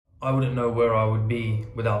I wouldn't know where I would be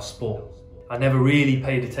without sport. I never really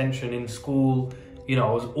paid attention in school. You know,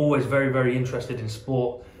 I was always very, very interested in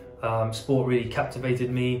sport. Sport really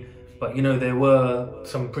captivated me. But, you know, there were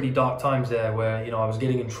some pretty dark times there where, you know, I was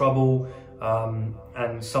getting in trouble.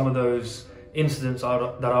 And some of those incidents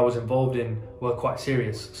that I was involved in were quite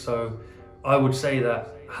serious. So I would say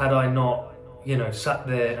that had I not, you know, sat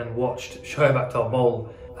there and watched Shahbaz Choudhry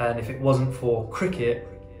bowl, and if it wasn't for cricket,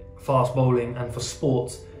 fast bowling and for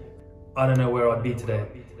sports, I don't know where I'd be today.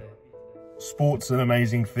 Sport's an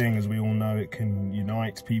amazing thing, as we all know. It can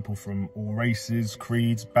unite people from all races,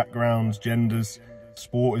 creeds, backgrounds, genders.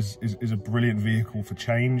 Sport is a brilliant vehicle for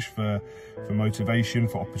change, for motivation,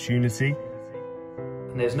 for opportunity.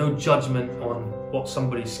 And there's no judgment on what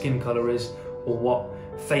somebody's skin colour is or what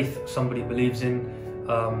faith somebody believes in.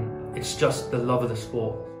 It's just the love of the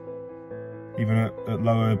sport. Even at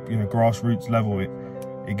lower, grassroots level,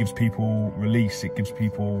 it gives people release. It gives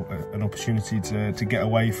people an opportunity to get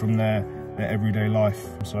away from their everyday life.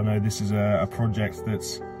 So I know this is a project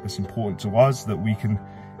that's important to us, that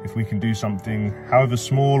if we can do something, however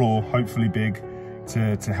small or hopefully big,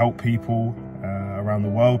 to help people around the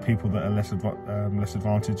world, people that are less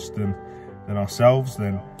advantaged than ourselves,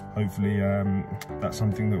 then hopefully that's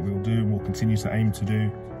something that we'll do and we'll continue to aim to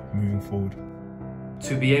do moving forward.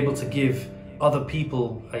 To be able to give other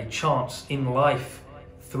people a chance in life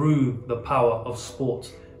through the power of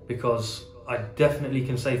sport, because I definitely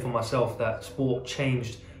can say for myself that sport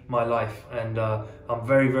changed my life, and I'm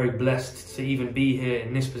very, very blessed to even be here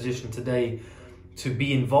in this position today, to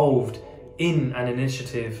be involved in an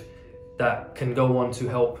initiative that can go on to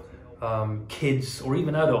help kids or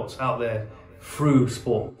even adults out there through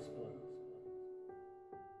sport.